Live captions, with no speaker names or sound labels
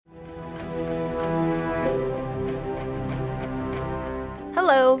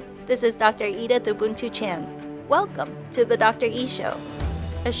This is Dr. Edith Ubuntu Chan. Welcome to the Dr. E Show,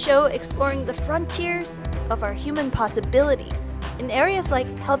 a show exploring the frontiers of our human possibilities in areas like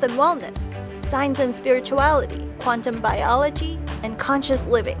health and wellness, science and spirituality, quantum biology, and conscious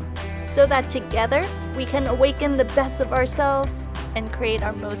living, so that together we can awaken the best of ourselves and create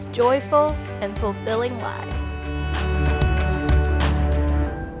our most joyful and fulfilling lives.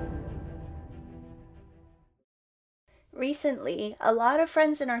 Recently, a lot of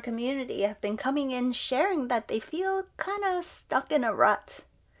friends in our community have been coming in sharing that they feel kind of stuck in a rut.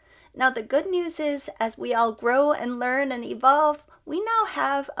 Now, the good news is, as we all grow and learn and evolve, we now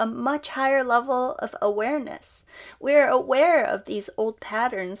have a much higher level of awareness. We're aware of these old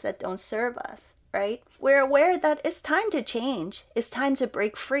patterns that don't serve us, right? We're aware that it's time to change, it's time to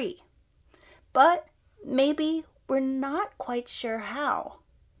break free. But maybe we're not quite sure how.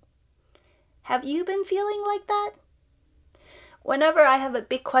 Have you been feeling like that? Whenever I have a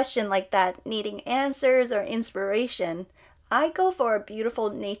big question like that, needing answers or inspiration, I go for a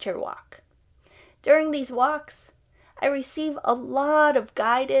beautiful nature walk. During these walks, I receive a lot of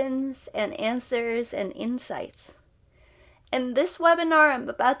guidance and answers and insights. And this webinar I'm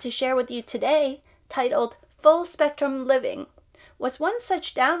about to share with you today, titled Full Spectrum Living, was one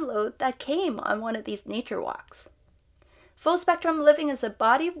such download that came on one of these nature walks. Full Spectrum Living is a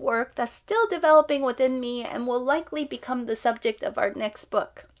body of work that's still developing within me and will likely become the subject of our next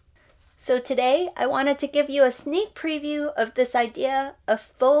book. So today, I wanted to give you a sneak preview of this idea of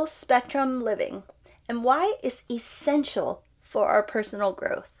full spectrum living and why it's essential for our personal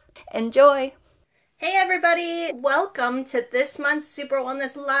growth. Enjoy! Hey everybody, welcome to this month's Super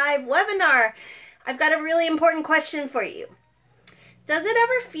Wellness Live webinar. I've got a really important question for you. Does it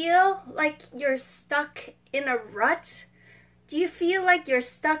ever feel like you're stuck in a rut? Do you feel like you're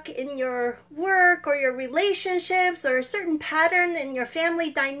stuck in your work or your relationships or a certain pattern in your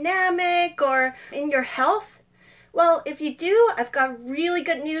family dynamic or in your health? Well, if you do, I've got really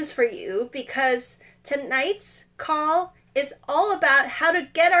good news for you because tonight's call is all about how to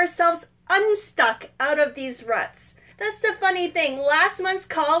get ourselves unstuck out of these ruts. That's the funny thing. Last month's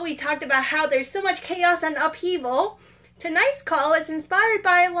call, we talked about how there's so much chaos and upheaval. Tonight's call is inspired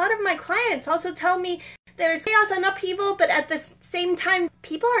by a lot of my clients also tell me there's chaos and upheaval, but at the same time,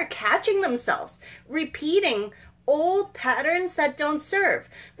 people are catching themselves, repeating old patterns that don't serve.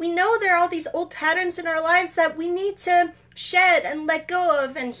 We know there are all these old patterns in our lives that we need to shed and let go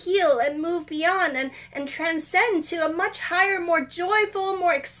of and heal and move beyond and transcend to a much higher, more joyful,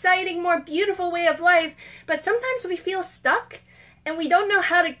 more exciting, more beautiful way of life. But sometimes we feel stuck and we don't know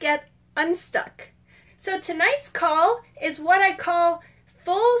how to get unstuck. So tonight's call is what I call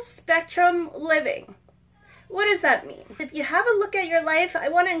full spectrum living. What does that mean? If you have a look at your life, I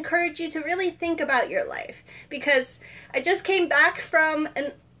want to encourage you to really think about your life because I just came back from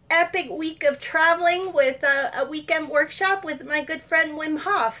an epic week of traveling with a weekend workshop with my good friend Wim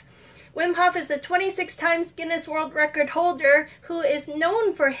Hof. Wim Hof is a 26 times Guinness World Record holder who is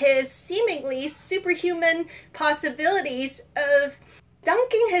known for his seemingly superhuman possibilities of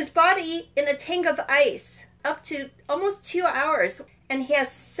dunking his body in a tank of ice up to almost 2 hours. And he has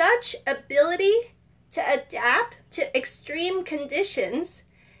such ability to adapt to extreme conditions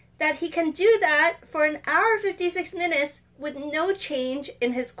that he can do that for an hour 56 minutes with no change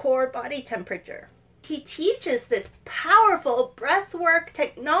in his core body temperature. He teaches this powerful breathwork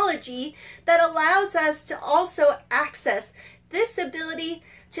technology that allows us to also access this ability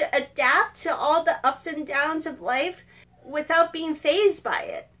to adapt to all the ups and downs of life without being fazed by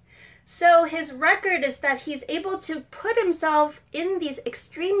it. So his record is that he's able to put himself in these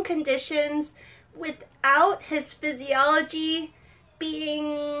extreme conditions without his physiology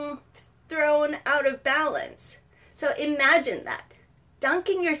being thrown out of balance. So imagine that,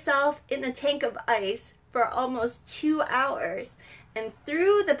 dunking yourself in a tank of ice for almost 2 hours, and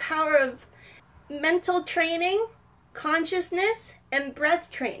through the power of mental training, consciousness, and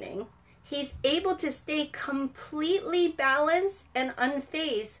breath training, he's able to stay completely balanced and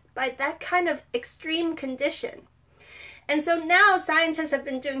unfazed by that kind of extreme condition. And so now scientists have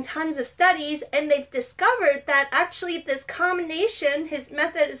been doing tons of studies and they've discovered that actually this combination, his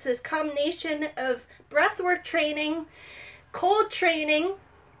method is this combination of breathwork training, cold training,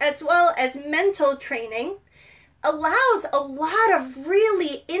 as well as mental training, allows a lot of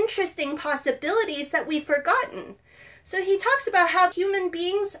really interesting possibilities that we've forgotten. So he talks about how human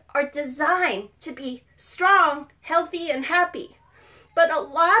beings are designed to be strong, healthy, and happy. But a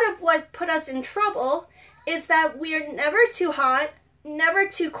lot of what put us in trouble is that we're never too hot, never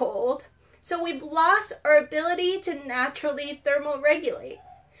too cold, so we've lost our ability to naturally thermoregulate.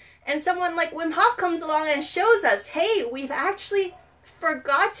 And someone like Wim Hof comes along and shows us, hey, we've actually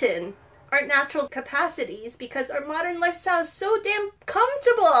forgotten our natural capacities because our modern lifestyle is so damn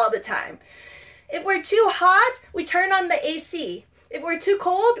comfortable all the time. If we're too hot, we turn on the AC. If we're too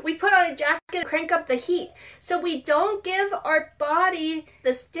cold, we put on a jacket and crank up the heat. So we don't give our body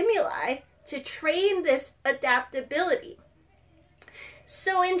the stimuli to train this adaptability.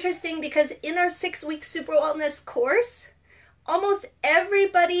 So interesting, because in our 6-week Super Wellness course, almost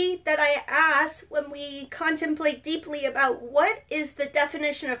everybody that I ask when we contemplate deeply about what is the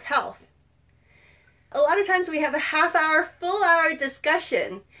definition of health, a lot of times we have a half-hour, full-hour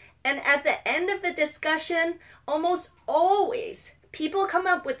discussion. And at the end of the discussion, almost always, people come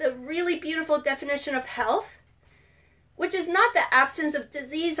up with a really beautiful definition of health, which is not the absence of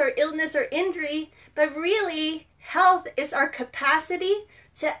disease or illness or injury, but really health is our capacity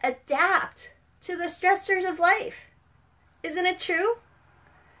to adapt to the stressors of life. Isn't it true?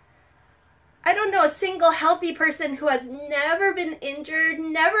 I don't know a single healthy person who has never been injured,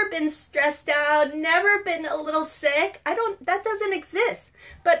 never been stressed out, never been a little sick. That doesn't exist.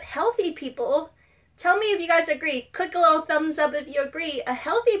 But healthy people, tell me if you guys agree. Click a little thumbs up if you agree. A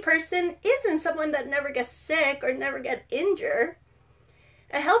healthy person isn't someone that never gets sick or never gets injured.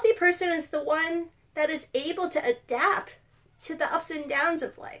 A healthy person is the one that is able to adapt to the ups and downs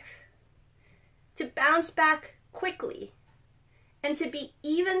of life, to bounce back quickly, and to be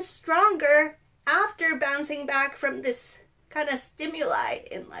even stronger after bouncing back from this kind of stimuli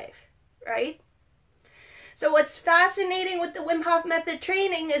in life, right? So what's fascinating with the Wim Hof method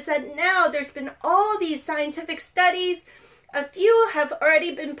training is that now there's been all these scientific studies. A few have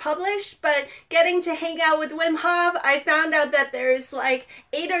already been published, but getting to hang out with Wim Hof, I found out that there's like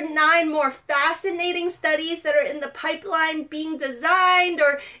 8 or 9 more fascinating studies that are in the pipeline being designed,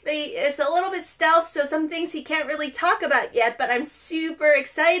 or it's a little bit stealth, so some things he can't really talk about yet, but I'm super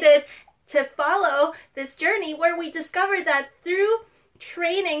excited to follow this journey where we discover that through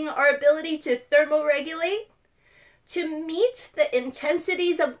training our ability to thermoregulate, to meet the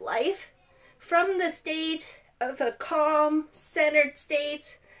intensities of life from the state of a calm, centered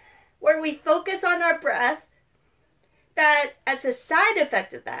state where we focus on our breath, that as a side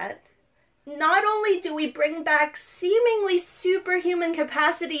effect of that, not only do we bring back seemingly superhuman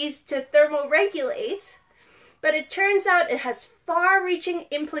capacities to thermoregulate, but it turns out it has far-reaching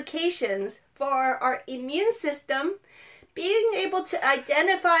implications for our immune system, being able to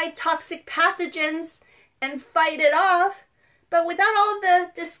identify toxic pathogens and fight it off, but without all the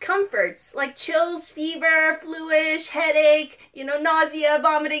discomforts like chills, fever, fluish, headache, nausea,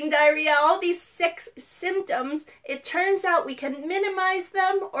 vomiting, diarrhea, all these 6 symptoms. It turns out we can minimize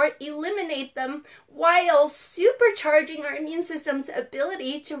them or eliminate them while supercharging our immune system's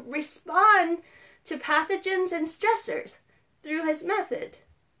ability to respond to pathogens and stressors through his method.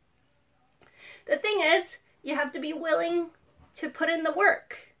 The thing is, you have to be willing to put in the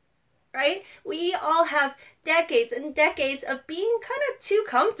work, right? We all have decades and decades of being kind of too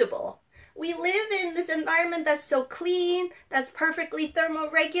comfortable. We live in this environment that's so clean, that's perfectly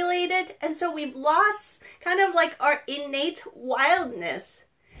thermoregulated, and so we've lost kind of like our innate wildness.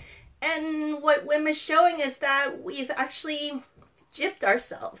 And what Wim is showing is that we've actually gypped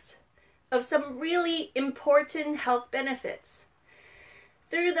ourselves of some really important health benefits.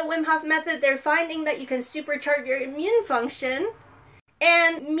 Through the Wim Hof method, they're finding that you can supercharge your immune function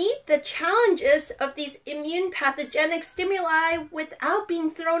and meet the challenges of these immune pathogenic stimuli without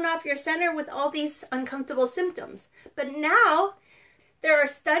being thrown off your center with all these uncomfortable symptoms. But now there are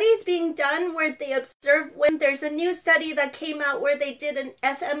studies being done where they observe when there's a new study that came out where they did an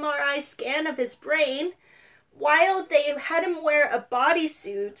fMRI scan of his brain while they had him wear a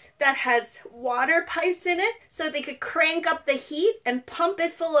bodysuit that has water pipes in it so they could crank up the heat and pump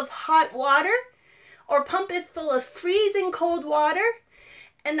it full of hot water or pump it full of freezing cold water.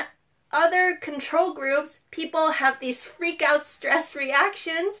 And other control groups, people have these freak out stress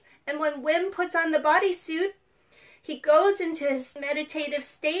reactions. And when Wim puts on the bodysuit, he goes into his meditative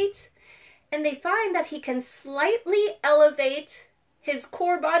state, and they find that he can slightly elevate his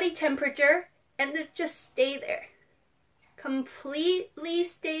core body temperature and just stay there. Completely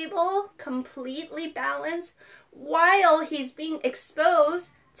stable, completely balanced, while he's being exposed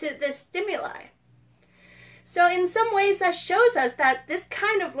to this stimuli. So in some ways that shows us that this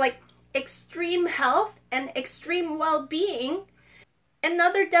kind of like extreme health and extreme well-being,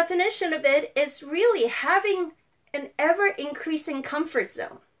 another definition of it is really having an ever-increasing comfort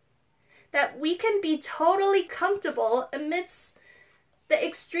zone. That we can be totally comfortable amidst the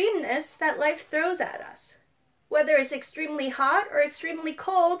extremeness that life throws at us. Whether it's extremely hot or extremely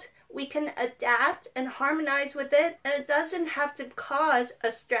cold, we can adapt and harmonize with it, and it doesn't have to cause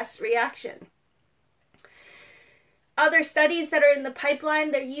a stress reaction. other studies that are in the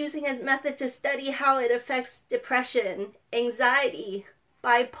pipeline they're using as method to study how it affects depression, anxiety,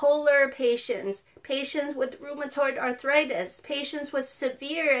 bipolar patients, patients with rheumatoid arthritis, patients with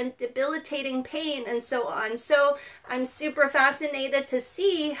severe and debilitating pain, and so on. So I'm super fascinated to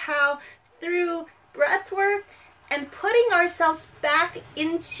see how through breath work and putting ourselves back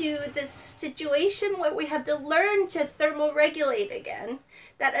into this situation where we have to learn to thermoregulate again,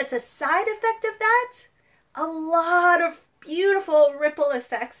 that as a side effect of that, a lot of beautiful ripple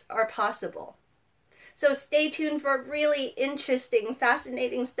effects are possible. So stay tuned for really interesting,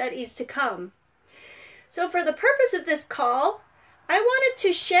 fascinating studies to come. So for the purpose of this call, I wanted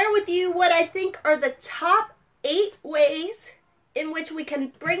to share with you what I think are the top 8 ways in which we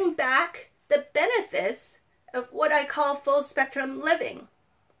can bring back the benefits of what I call full spectrum living.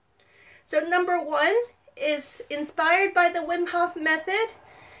 So number 1 is inspired by the Wim Hof method,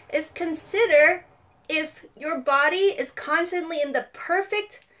 is consider if your body is constantly in the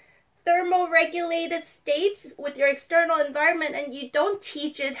perfect thermoregulated state with your external environment and you don't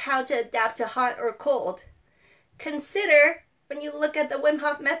teach it how to adapt to hot or cold. Consider, when you look at the Wim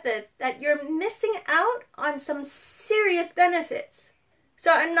Hof method, that you're missing out on some serious benefits.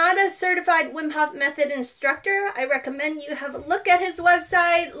 So I'm not a certified Wim Hof method instructor. I recommend you have a look at his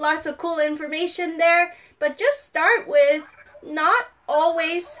website, lots of cool information there, but just start with not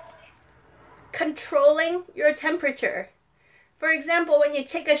always controlling your temperature. For example, when you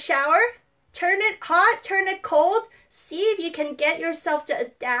take a shower, turn it hot, turn it cold. See if you can get yourself to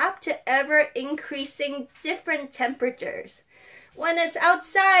adapt to ever increasing different temperatures. When it's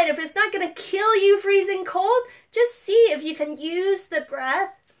outside, if it's not going to kill you freezing cold, just see if you can use the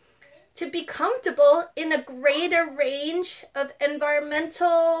breath to be comfortable in a greater range of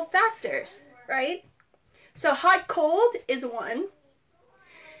environmental factors, right? So hot, cold is one.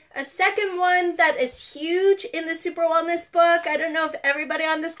 A second one that is huge in the Super Wellness book, I don't know if everybody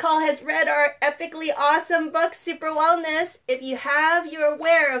on this call has read our epically awesome book, Super Wellness. If you have, you're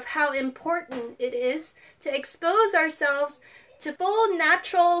aware of how important it is to expose ourselves to full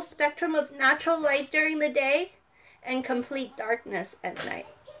natural spectrum of natural light during the day and complete darkness at night.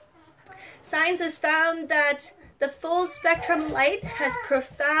 Science has found that the full spectrum light has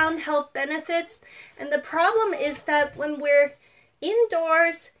profound health benefits, and the problem is that when we're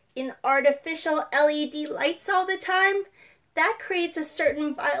indoors in artificial LED lights all the time, that creates a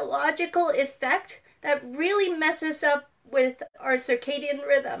certain biological effect that really messes up with our circadian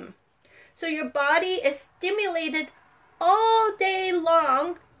rhythm. So your body is stimulated all day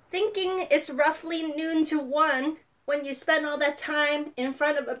long, thinking it's roughly noon to 1 when you spend all that time in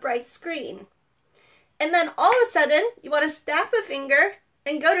front of a bright screen. And then all of a sudden, you want to snap a finger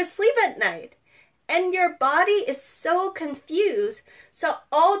and go to sleep at night. And your body is so confused. So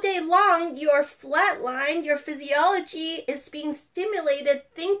all day long, you're flatlined, your physiology is being stimulated,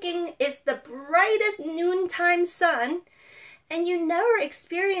 thinking it's the brightest noontime sun. And you never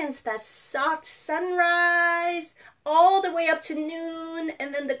experience that soft sunrise all the way up to noon,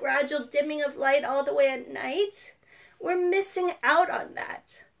 and then the gradual dimming of light all the way at night. We're missing out on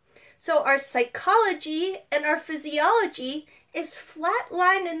that. So our psychology and our physiology is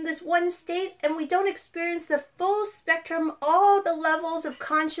flatlined in this one state, and we don't experience the full spectrum, all the levels of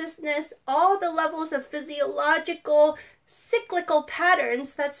consciousness, all the levels of physiological cyclical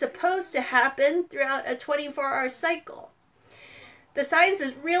patterns that's supposed to happen throughout a 24-hour cycle. The science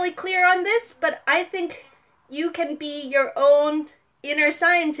is really clear on this, but I think you can be your own inner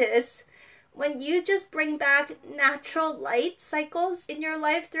scientist when you just bring back natural light cycles in your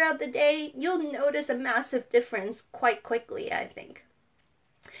life throughout the day. You'll notice a massive difference quite quickly, I think.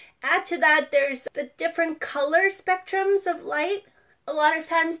 Add to that, there's the different color spectrums of light. A lot of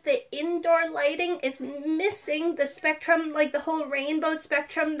times the indoor lighting is missing the spectrum, like the whole rainbow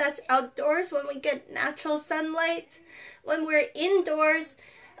spectrum that's outdoors when we get natural sunlight. When we're indoors,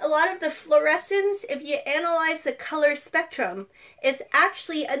 a lot of the fluorescence, if you analyze the color spectrum, is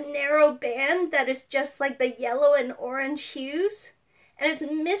actually a narrow band that is just like the yellow and orange hues, and is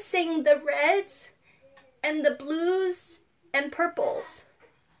missing the reds and the blues and purples.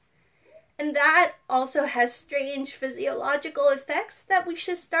 And that also has strange physiological effects that we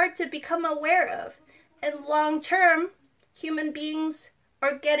should start to become aware of. And long term, human beings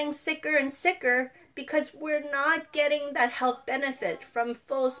are getting sicker and sicker because we're not getting that health benefit from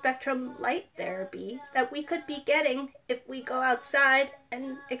full spectrum light therapy that we could be getting if we go outside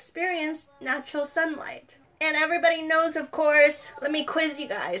and experience natural sunlight. And everybody knows, of course, let me quiz you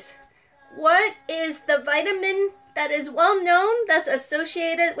guys. What is the vitamin that is well known that's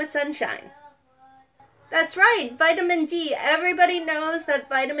associated with sunshine? That's right, vitamin D. Everybody knows that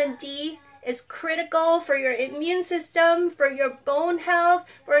vitamin D is critical for your immune system, for your bone health,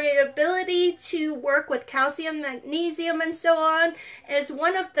 for your ability to work with calcium, magnesium, and so on. Is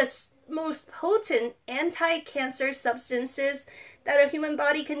one of the most potent anti-cancer substances that a human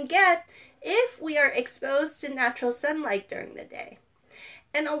body can get if we are exposed to natural sunlight during the day.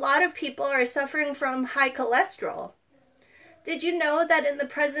 And a lot of people are suffering from high cholesterol. Did you know that in the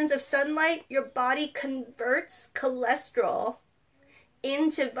presence of sunlight, your body converts cholesterol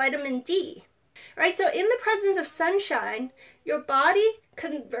into vitamin D? Right? So in the presence of sunshine, your body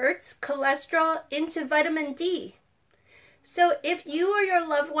converts cholesterol into vitamin D. So if you or your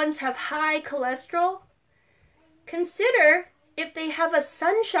loved ones have high cholesterol, consider if they have a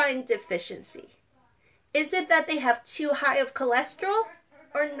sunshine deficiency. Is it that they have too high of cholesterol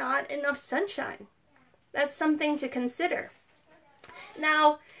or not enough sunshine? That's something to consider.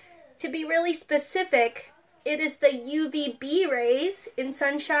 Now, to be really specific, it is the UVB rays in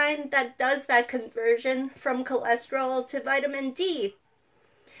sunshine that does that conversion from cholesterol to vitamin D.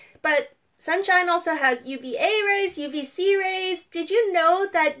 But sunshine also has UVA rays, UVC rays. Did you know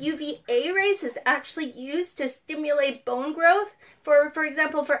that UVA rays is actually used to stimulate bone growth? For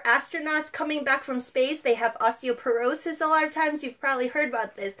example, for astronauts coming back from space, they have osteoporosis a lot of times. You've probably heard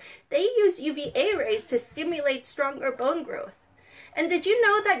about this. They use UVA rays to stimulate stronger bone growth. And did you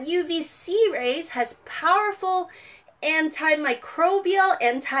know that UVC rays has powerful antimicrobial,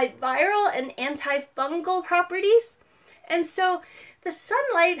 antiviral, and antifungal properties? And so the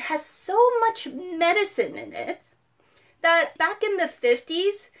sunlight has so much medicine in it that back in the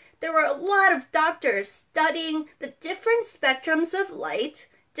 50s, there were a lot of doctors studying the different spectrums of light,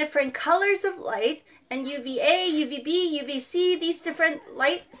 different colors of light, and UVA, UVB, UVC, these different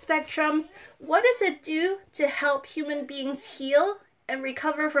light spectrums. What does it do to help human beings heal and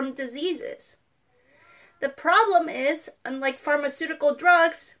recover from diseases? The problem is, unlike pharmaceutical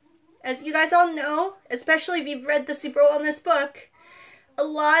drugs, as you guys all know, especially if you've read the Super Wellness book, a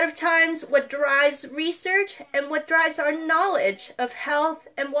lot of times what drives research and what drives our knowledge of health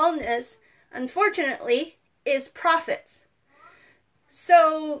and wellness, unfortunately, is profits.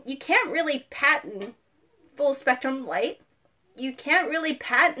 So you can't really patent full spectrum light. You can't really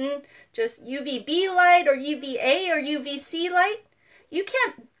patent just UVB light or UVA or UVC light. You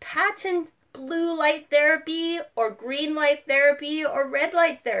can't patent blue light therapy or green light therapy or red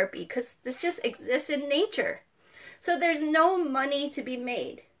light therapy because this just exists in nature. So there's no money to be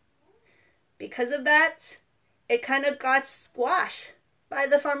made. Because of that, it kind of got squashed by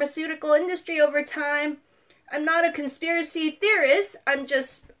the pharmaceutical industry over time. I'm not a conspiracy theorist. I'm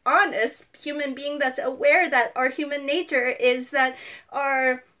just honest human being that's aware that our human nature is that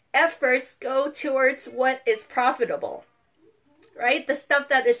our efforts go towards what is profitable. Right? The stuff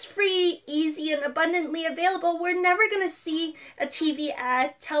that is free, easy, and abundantly available. We're never going to see a TV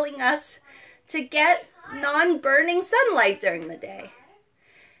ad telling us to get non-burning sunlight during the day.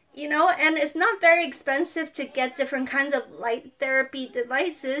 You know, and it's not very expensive to get different kinds of light therapy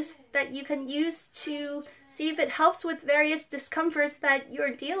devices that you can use to see if it helps with various discomforts that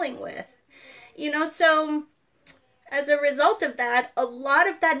you're dealing with. You know, so as a result of that, a lot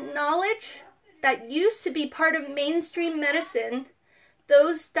of that knowledge that used to be part of mainstream medicine,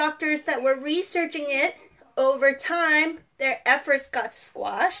 those doctors that were researching it over time, their efforts got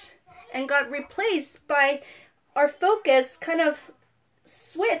squashed and got replaced by our focus kind of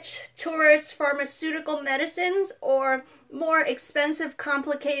switch towards pharmaceutical medicines or more expensive,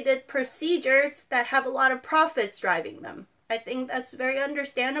 complicated procedures that have a lot of profits driving them. I think that's very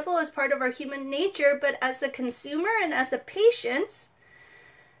understandable as part of our human nature, but as a consumer and as a patient,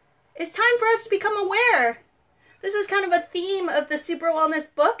 it's time for us to become aware. This is kind of a theme of the Super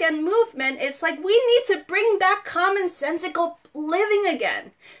Wellness book and movement. It's like we need to bring back commonsensical living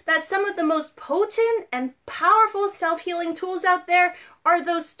again. That some of the most potent and powerful self-healing tools out there are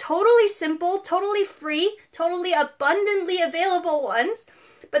those totally simple, totally free, totally abundantly available ones.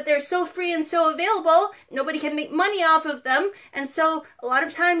 But they're so free and so available, nobody can make money off of them. And so a lot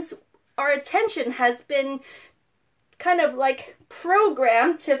of times our attention has been kind of like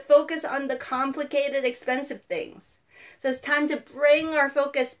programmed to focus on the complicated, expensive things. So it's time to bring our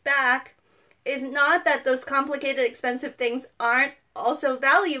focus back. Is not that those complicated, expensive things aren't also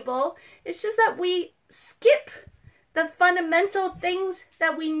valuable. It's just that we skip the fundamental things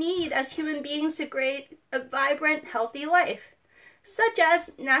that we need as human beings to create a vibrant, healthy life, such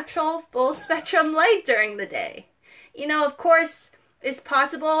as natural, full spectrum light during the day. You know, of course, it's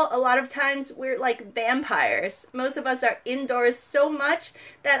possible. A lot of times we're like vampires. Most of us are indoors so much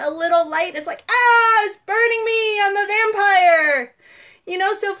that a little light is like, ah, it's burning me, I'm a vampire.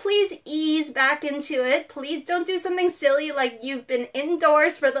 So please ease back into it. Please don't do something silly like you've been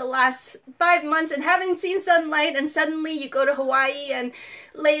indoors for the last 5 months and haven't seen sunlight, and suddenly you go to Hawaii and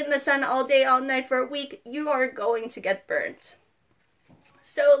lay in the sun all day, all night for a week. You are going to get burnt.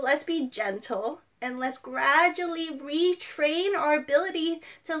 So let's be gentle and let's gradually retrain our ability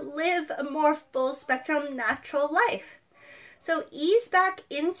to live a more full spectrum natural life. So ease back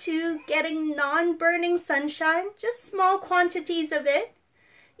into getting non-burning sunshine, just small quantities of it.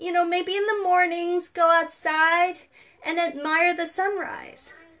 Maybe in the mornings, go outside and admire the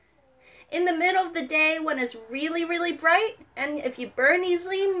sunrise. In the middle of the day when it's really, really bright, and if you burn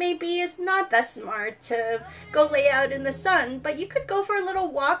easily, maybe it's not that smart to go lay out in the sun, but you could go for a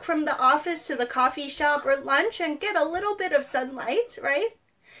little walk from the office to the coffee shop or lunch and get a little bit of sunlight, right?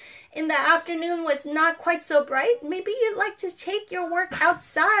 In the afternoon was not quite so bright, maybe you'd like to take your work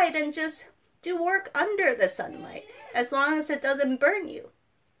outside and just do work under the sunlight, as long as it doesn't burn you.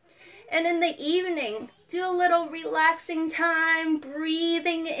 And in the evening, do a little relaxing time,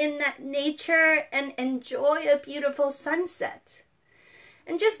 breathing in that nature, and enjoy a beautiful sunset.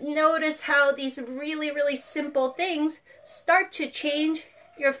 And just notice how these really, really simple things start to change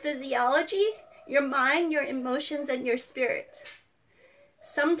your physiology, your mind, your emotions, and your spirit.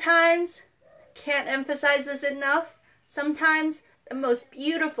 Sometimes, can't emphasize this enough, sometimes the most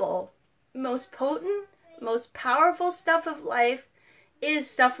beautiful, most potent, most powerful stuff of life is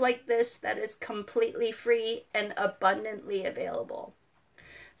stuff like this that is completely free and abundantly available.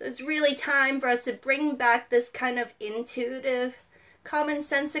 So it's really time for us to bring back this kind of intuitive,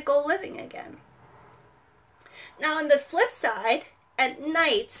 commonsensical living again. Now on the flip side, at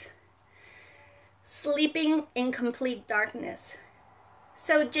night, sleeping in complete darkness.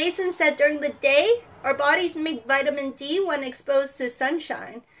 So Jason said during the day, our bodies make vitamin D when exposed to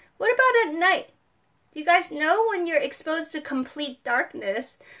sunshine. What about at night? Do you guys know when you're exposed to complete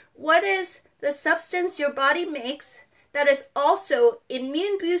darkness, what is the substance your body makes that is also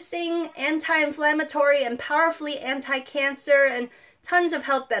immune boosting, anti-inflammatory, and powerfully anti-cancer and tons of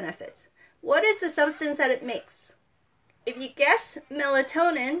health benefits? What is the substance that it makes? If you guess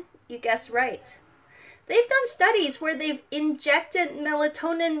melatonin, you guess right. They've done studies where they've injected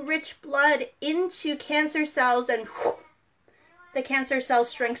melatonin-rich blood into cancer cells and the cancer cell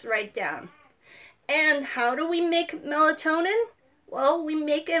shrinks right down. And how do we make melatonin? Well, we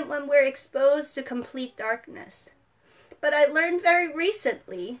make it when we're exposed to complete darkness. But I learned very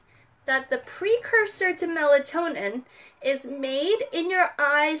recently that the precursor to melatonin is made in your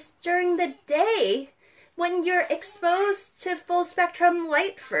eyes during the day when you're exposed to full spectrum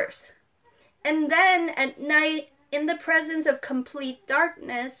light first. And then at night, in the presence of complete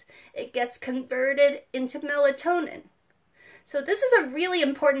darkness, it gets converted into melatonin. So this is a really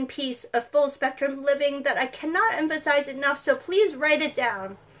important piece of full spectrum living that I cannot emphasize enough, so please write it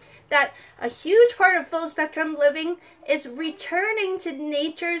down. That a huge part of full spectrum living is returning to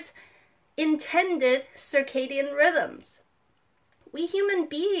nature's intended circadian rhythms. We human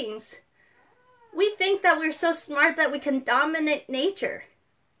beings, we think that we're so smart that we can dominate nature.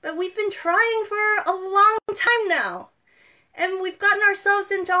 But we've been trying for a long time now. And we've gotten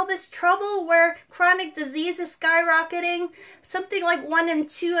ourselves into all this trouble where chronic disease is skyrocketing. Something like 1 in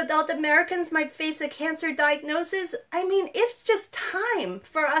 2 adult Americans might face a cancer diagnosis. I mean, it's just time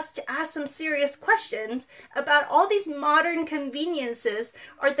for us to ask some serious questions about all these modern conveniences.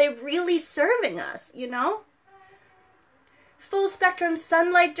 Are they really serving us, Full spectrum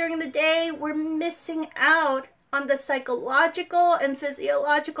sunlight during the day, we're missing out on the psychological and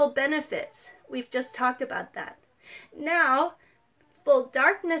physiological benefits. We've just talked about that. Now, full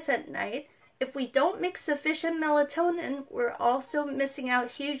darkness at night, if we don't mix sufficient melatonin, we're also missing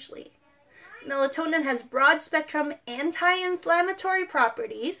out hugely. Melatonin has broad spectrum anti-inflammatory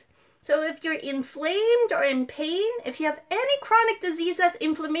properties. So if you're inflamed or in pain, if you have any chronic disease that's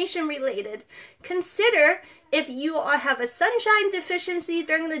inflammation related, consider if you have a sunshine deficiency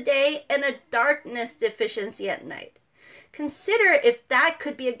during the day and a darkness deficiency at night. Consider if that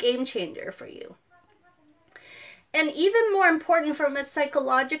could be a game changer for you. And even more important from a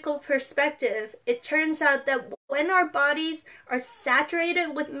psychological perspective, it turns out that when our bodies are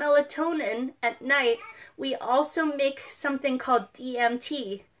saturated with melatonin at night, we also make something called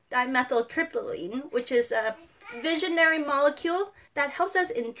DMT, dimethyltryptamine, which is a visionary molecule that helps us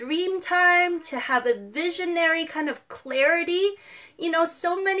in dream time to have a visionary kind of clarity.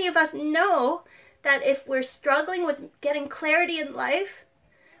 So many of us know that if we're struggling with getting clarity in life,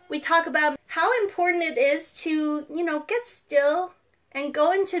 we talk about how important it is to, get still and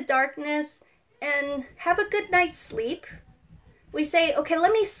go into darkness and have a good night's sleep. We say, okay,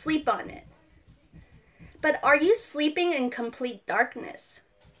 let me sleep on it. But are you sleeping in complete darkness?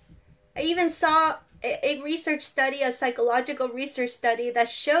 I even saw a research study, a psychological research study, that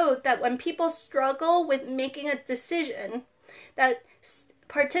showed that when people struggle with making a decision, that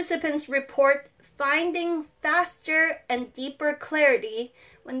participants report finding faster and deeper clarity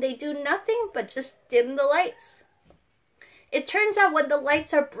when they do nothing but just dim the lights. It turns out when the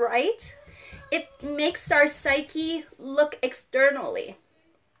lights are bright, it makes our psyche look externally.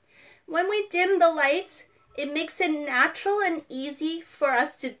 When we dim the lights, it makes it natural and easy for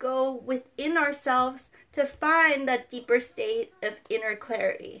us to go within ourselves to find that deeper state of inner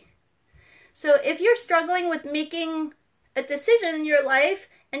clarity. So if you're struggling with making a decision in your life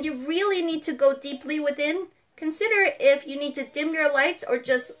and you really need to go deeply within, consider if you need to dim your lights or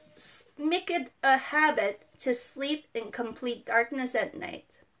just make it a habit to sleep in complete darkness at night.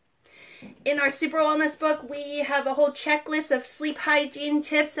 In our Super Wellness book, we have a whole checklist of sleep hygiene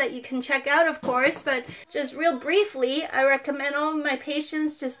tips that you can check out, of course, but just real briefly, I recommend all of my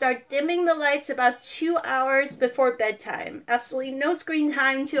patients to start dimming the lights about 2 hours before bedtime. Absolutely no screen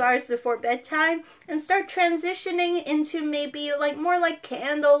time 2 hours before bedtime, and start transitioning into maybe more like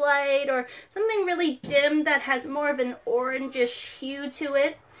candlelight or something really dim that has more of an orangish hue to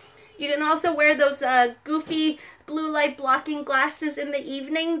it. You can also wear those goofy blue light blocking glasses in the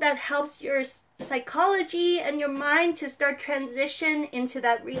evening. That helps your psychology and your mind to start transition into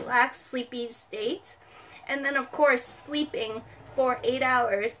that relaxed, sleepy state. And then, of course, sleeping for 8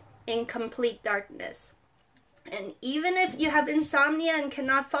 hours in complete darkness. And even if you have insomnia and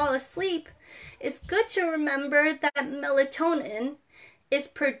cannot fall asleep, it's good to remember that melatonin is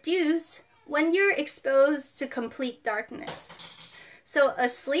produced when you're exposed to complete darkness. So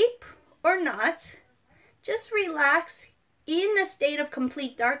asleep or not, just relax in a state of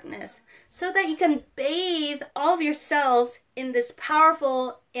complete darkness so that you can bathe all of your cells in this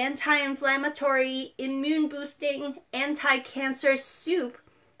powerful anti-inflammatory, immune-boosting, anti-cancer soup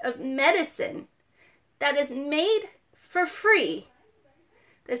of medicine that is made for free.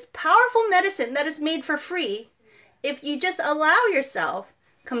 This powerful medicine that is made for free if you just allow yourself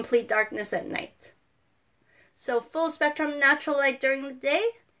complete darkness at night. So full spectrum natural light during the day,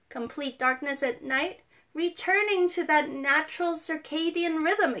 complete darkness at night, returning to that natural circadian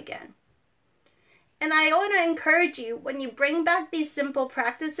rhythm again. And I want to encourage you, when you bring back these simple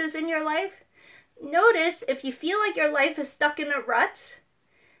practices in your life, notice if you feel like your life is stuck in a rut,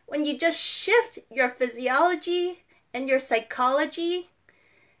 when you just shift your physiology and your psychology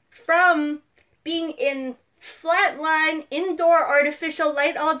from being in flatline indoor artificial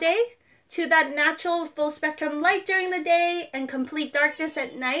light all day to that natural full spectrum light during the day and complete darkness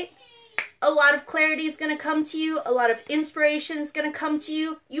at night, a lot of clarity is going to come to you. A lot of inspiration is going to come to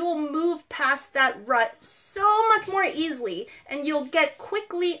you. You will move past that rut so much more easily, and you'll get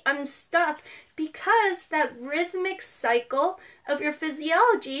quickly unstuck because that rhythmic cycle of your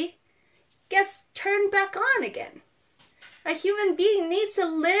physiology gets turned back on again. A human being needs to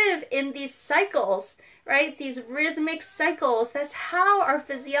live in these cycles, right? These rhythmic cycles. That's how our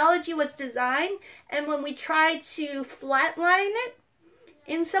physiology was designed. And when we try to flatline it,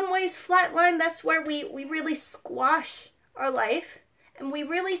 in some ways flatline, that's where we really squash our life and we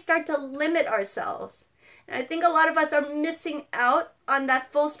really start to limit ourselves. And I think a lot of us are missing out on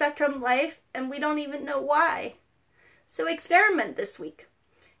that full spectrum life and we don't even know why. So experiment this week.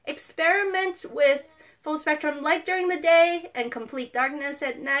 Experiment with full spectrum light during the day and complete darkness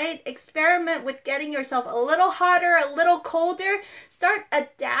at night. Experiment with getting yourself a little hotter, a little colder. Start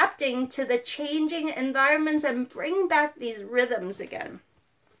adapting to the changing environments and bring back these rhythms again.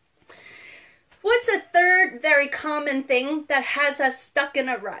 What's a third very common thing that has us stuck in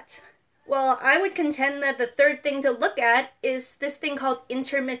a rut? Well, I would contend that the third thing to look at is this thing called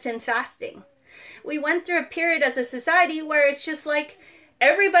intermittent fasting. We went through a period as a society where it's just like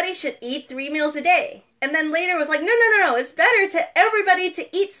everybody should eat 3 meals a day. And then later it was like, no, it's better to everybody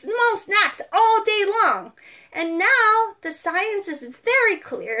to eat small snacks all day long. And now the science is very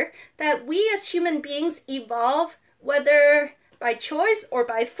clear that we as human beings evolve, whether by choice or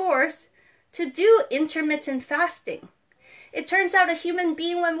by force, to do intermittent fasting. It turns out a human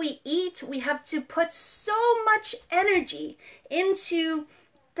being, when we eat, we have to put so much energy into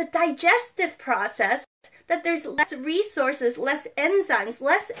the digestive process that there's less resources, less enzymes,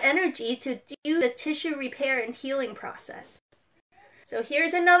 less energy to do the tissue repair and healing process. So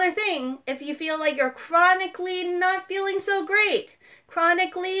here's another thing. If you feel like you're chronically not feeling so great,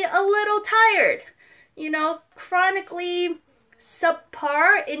 chronically a little tired, chronically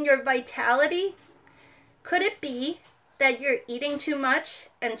subpar in your vitality, could it be that you're eating too much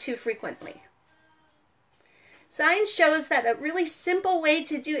and too frequently? Science shows that a really simple way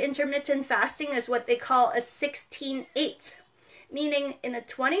to do intermittent fasting is what they call a 16-8, meaning in a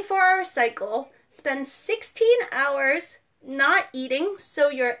 24-hour cycle, spend 16 hours not eating so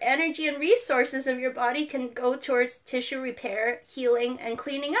your energy and resources of your body can go towards tissue repair, healing, and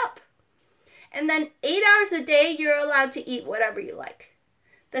cleaning up. And then 8 hours a day, you're allowed to eat whatever you like.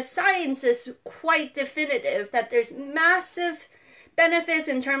 The science is quite definitive that there's massive benefits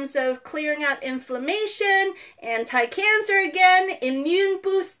in terms of clearing out inflammation, anti-cancer again, immune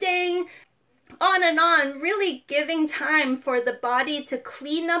boosting, on, really giving time for the body to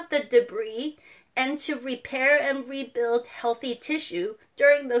clean up the debris and to repair and rebuild healthy tissue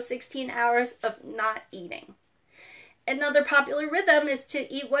during those 16 hours of not eating. Another popular rhythm is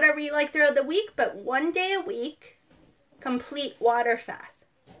to eat whatever you like throughout the week, but 1 day a week, complete water fast.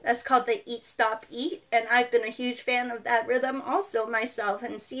 That's called the Eat, Stop, Eat, and I've been a huge fan of that rhythm also myself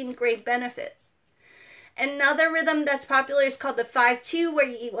and seen great benefits. Another rhythm that's popular is called the 5-2, where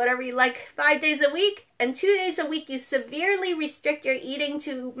you eat whatever you like 5 days a week, and 2 days a week you severely restrict your eating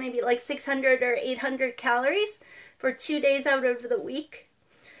to maybe like 600 or 800 calories for 2 days out of the week.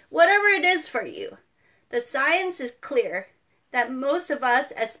 Whatever it is for you, the science is clear that most of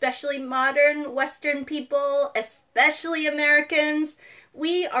us, especially modern Western people, especially Americans,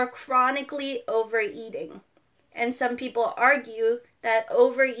 we are chronically overeating. And some people argue that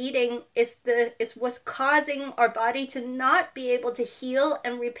overeating is what's causing our body to not be able to heal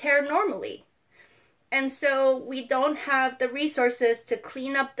and repair normally. And so we don't have the resources to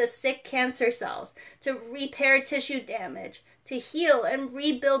clean up the sick cancer cells, to repair tissue damage, to heal and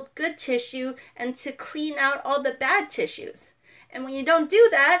rebuild good tissue, and to clean out all the bad tissues. And when you don't do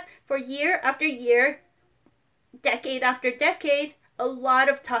that for year after year, decade after decade, a lot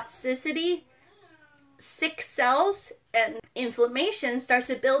of toxicity, sick cells, and inflammation starts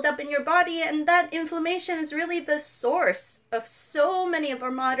to build up in your body, and that inflammation is really the source of so many of our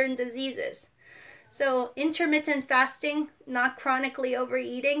modern diseases. So intermittent fasting, not chronically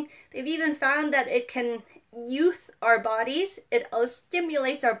overeating, they've even found that it can youth our bodies. It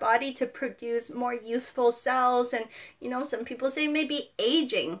stimulates our body to produce more youthful cells, and some people say maybe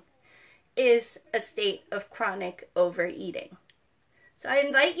aging is a state of chronic overeating. So I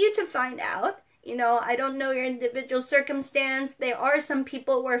invite you to find out. I don't know your individual circumstance. There are some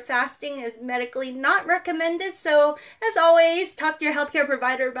people where fasting is medically not recommended. So as always, talk to your healthcare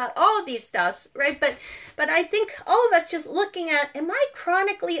provider about all of these stuffs, right? But I think all of us just looking at, am I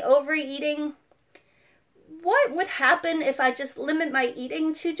chronically overeating? What would happen if I just limit my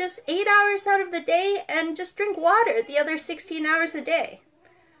eating to just 8 hours out of the day and just drink water the other 16 hours a day?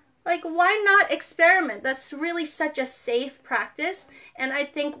 Like, why not experiment? That's really such a safe practice. And I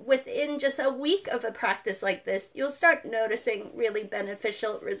think within just a week of a practice like this, you'll start noticing really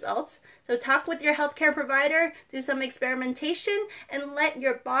beneficial results. So talk with your healthcare provider, do some experimentation, and let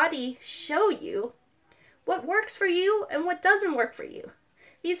your body show you what works for you and what doesn't work for you.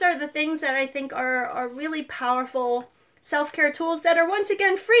 These are the things that I think are really powerful self-care tools that are once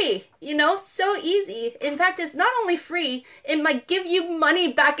again free, so easy. In fact, it's not only free, it might give you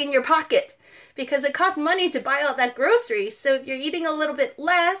money back in your pocket because it costs money to buy all that groceries. So if you're eating a little bit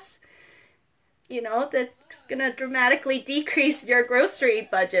less, that's gonna dramatically decrease your grocery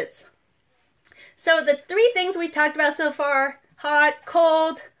budgets. So the 3 things we talked about so far: hot,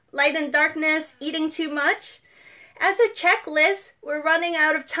 cold, light and darkness, eating too much. As a checklist, we're running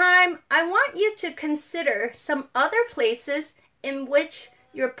out of time. I want you to consider some other places in which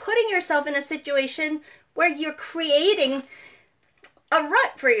you're putting yourself in a situation where you're creating a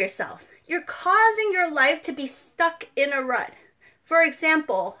rut for yourself. You're causing your life to be stuck in a rut. For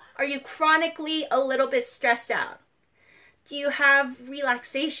example, are you chronically a little bit stressed out? Do you have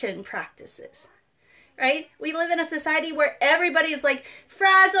relaxation practices? Right? We live in a society where everybody is like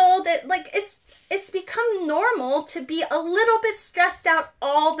frazzled. It's become normal to be a little bit stressed out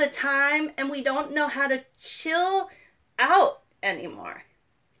all the time, and we don't know how to chill out anymore.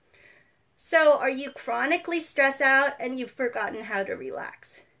 So are you chronically stressed out and you've forgotten how to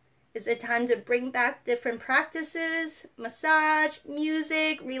relax? Is it time to bring back different practices, massage,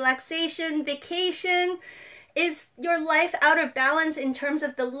 music, relaxation, vacation? Is your life out of balance in terms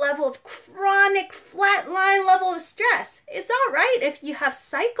of the level of chronic flatline level of stress? It's all right if you have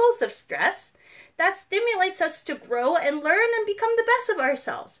cycles of stress. That stimulates us to grow and learn and become the best of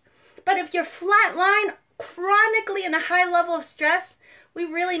ourselves. But if you're flatline, chronically in a high level of stress, we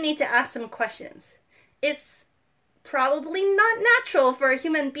really need to ask some questions. It's probably not natural for a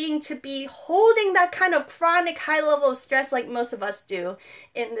human being to be holding that kind of chronic high level of stress like most of us do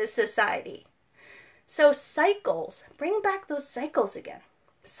in this society. So cycles, bring back those cycles again.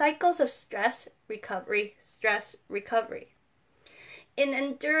 cycles of stress, recovery, stress, recovery. In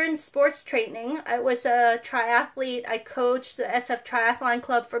endurance sports training, I was a triathlete. I coached the SF Triathlon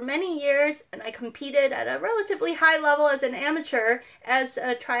Club for many years, and I competed at a relatively high level as an amateur as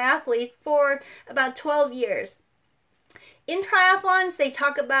a triathlete for about 12 years. In triathlons, they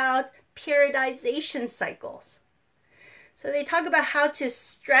talk about periodization cycles. So they talk about how to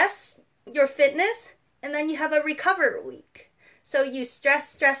stress your fitness, and then you have a recover week. So you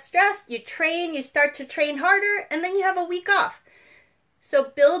stress, you train, you start to train harder, and then you have a week off.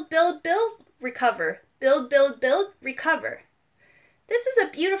 So build, recover. Build, recover. This is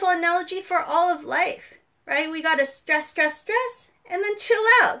a beautiful analogy for all of life, right? We got to stress, and then chill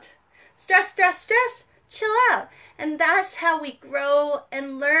out. Stress, chill out. And that's how we grow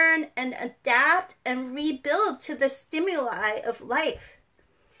and learn and adapt and rebuild to the stimuli of life.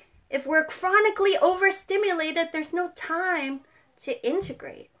 If we're chronically overstimulated, there's no time to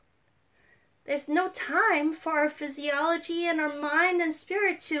integrate. There's no time for our physiology and our mind and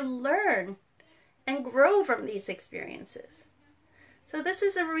spirit to learn and grow from these experiences. So this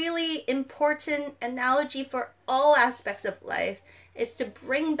is a really important analogy for all aspects of life, is to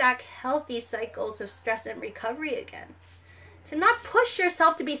bring back healthy cycles of stress and recovery again. To not push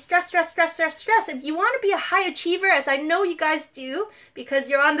yourself to be stress. If you want to be a high achiever, as I know you guys do because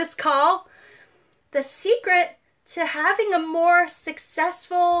you're on this call, the secret to having a more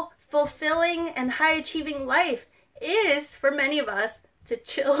successful, fulfilling, and high-achieving life is, for many of us, to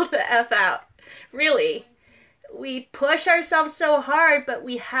chill the F out. Really. We push ourselves so hard, but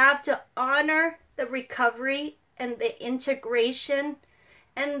we have to honor the recovery and the integration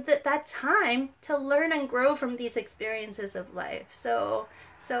and that time to learn and grow from these experiences of life. So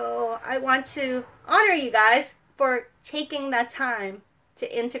I want to honor you guys for taking that time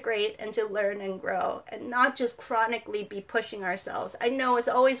to integrate and to learn and grow, and not just chronically be pushing ourselves. I know it's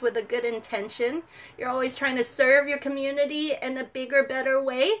always with a good intention. You're always trying to serve your community in a bigger, better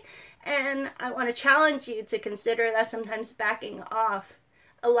way. And I want to challenge you to consider that sometimes backing off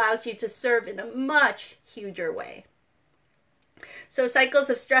allows you to serve in a much huger way. So cycles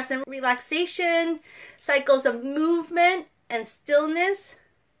of stress and relaxation, cycles of movement and stillness,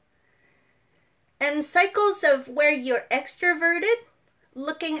 and cycles of where you're extroverted,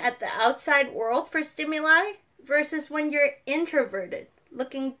 looking at the outside world for stimuli, versus when you're introverted,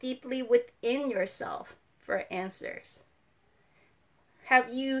 looking deeply within yourself for answers.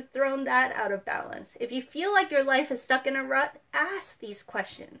 Have you thrown that out of balance? If you feel like your life is stuck in a rut, ask these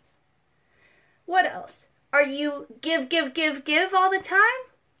questions. What else? Are you give all the time?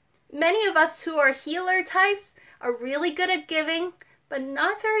 Many of us who are healer types are really good at giving, but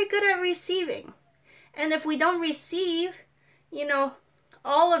not very good at receiving. And if we don't receive,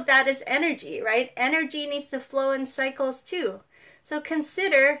 all of that is energy, right? Energy needs to flow in cycles too. So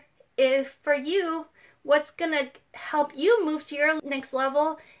consider if for you, what's going to help you move to your next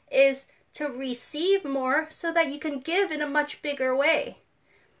level is to receive more so that you can give in a much bigger way.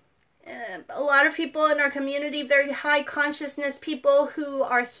 A lot of people in our community, very high consciousness people who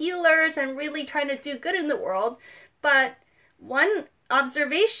are healers and really trying to do good in the world. But one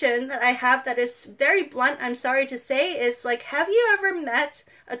observation that I have that is very blunt, I'm sorry to say, is like, have you ever met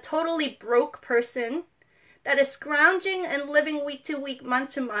a totally broke person that is scrounging and living week to week,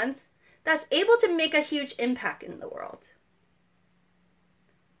 month to month, that's able to make a huge impact in the world?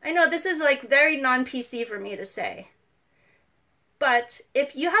 I know this is like very non-PC for me to say, but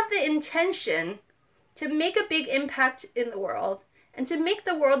if you have the intention to make a big impact in the world and to make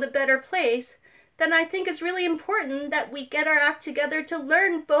the world a better place, then I think it's really important that we get our act together to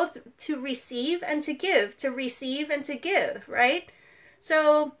learn both to receive and to give, to receive and to give, right?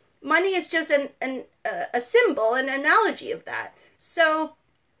 So money is just a symbol, an analogy of that. So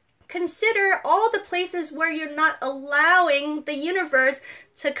consider all the places where you're not allowing the universe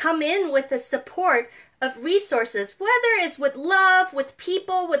to come in with the support of resources, whether it's with love, with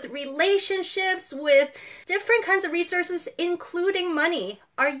people, with relationships, with different kinds of resources, including money.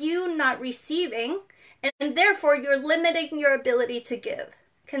 Are you not receiving? And therefore, you're limiting your ability to give.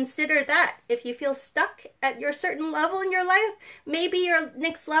 Consider that. If you feel stuck at your certain level in your life, maybe your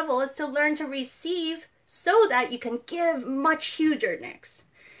next level is to learn to receive so that you can give much huger next.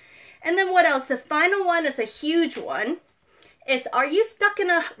 And then what else? The final one is a huge one. Are you stuck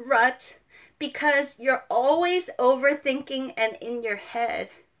in a rut because you're always overthinking and in your head?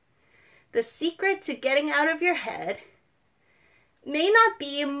 The secret to getting out of your head may not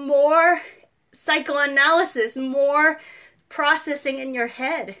be more psychoanalysis, more processing in your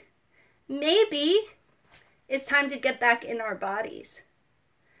head. Maybe it's time to get back in our bodies.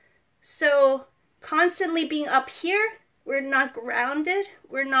 So constantly being up here We're not grounded.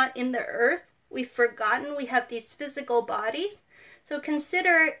 We're not in the earth. We've forgotten we have these physical bodies. So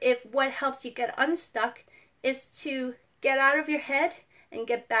consider if what helps you get unstuck is to get out of your head and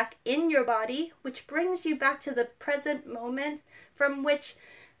get back in your body, which brings you back to the present moment, from which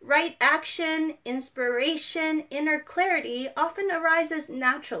right action, inspiration, inner clarity often arises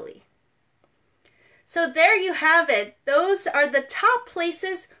naturally. So there you have it. Those are the top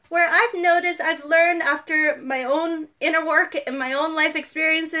places where I've noticed, I've learned after my own inner work and my own life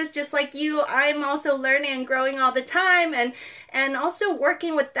experiences, just like you, I'm also learning and growing all the time, and also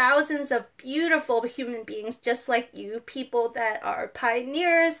working with thousands of beautiful human beings just like you, people that are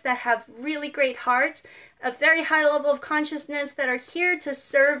pioneers, that have really great hearts, a very high level of consciousness, that are here to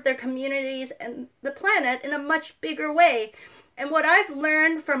serve their communities and the planet in a much bigger way. And what I've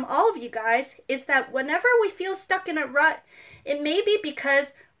learned from all of you guys is that whenever we feel stuck in a rut, it may be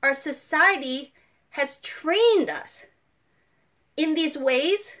because our society has trained us in these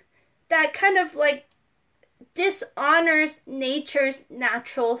ways that kind of like dishonors nature's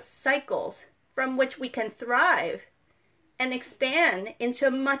natural cycles, from which we can thrive and expand into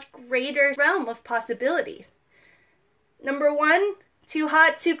a much greater realm of possibilities. Number one, too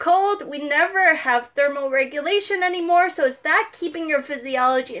hot, too cold. We never have thermal regulation anymore. So is that keeping your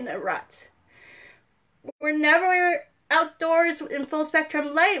physiology in a rut? We're never outdoors in full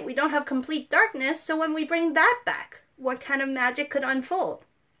spectrum light. We don't have complete darkness. So when we bring that back, what kind of magic could unfold?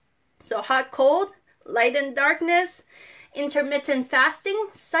 So hot, cold, light and darkness, intermittent fasting,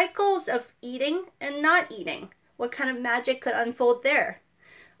 cycles of eating and not eating. What kind of magic could unfold there?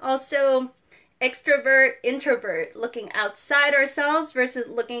 Also, extrovert, introvert, looking outside ourselves versus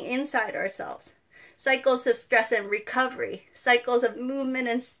looking inside ourselves. Cycles of stress and recovery, cycles of movement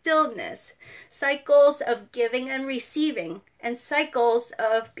and stillness, cycles of giving and receiving, and cycles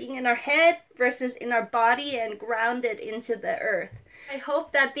of being in our head versus in our body and grounded into the earth. I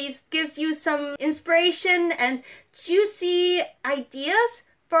hope that these gives you some inspiration and juicy ideas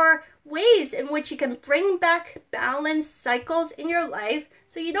for ways in which you can bring back balanced cycles in your life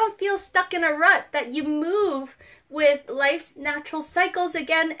so you don't feel stuck in a rut, that you move with life's natural cycles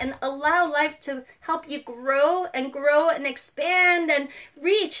again and allow life to help you grow and expand and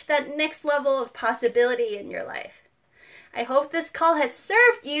reach that next level of possibility in your life. I hope this call has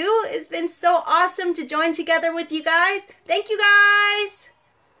served you. It's been so awesome to join together with you guys. Thank you guys.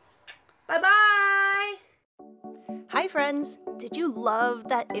 Bye-bye. Hi friends, did you love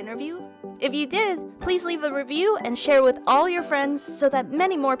that interview? If you did, please leave a review and share with all your friends so that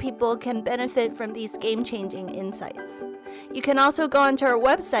many more people can benefit from these game-changing insights. You can also go onto our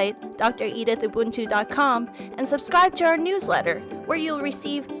website, dredithubuntu.com, and subscribe to our newsletter, where you'll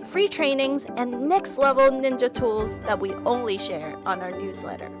receive free trainings and next-level ninja tools that we only share on our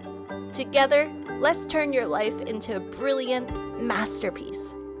newsletter. Together, let's turn your life into a brilliant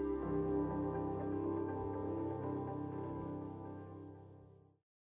masterpiece.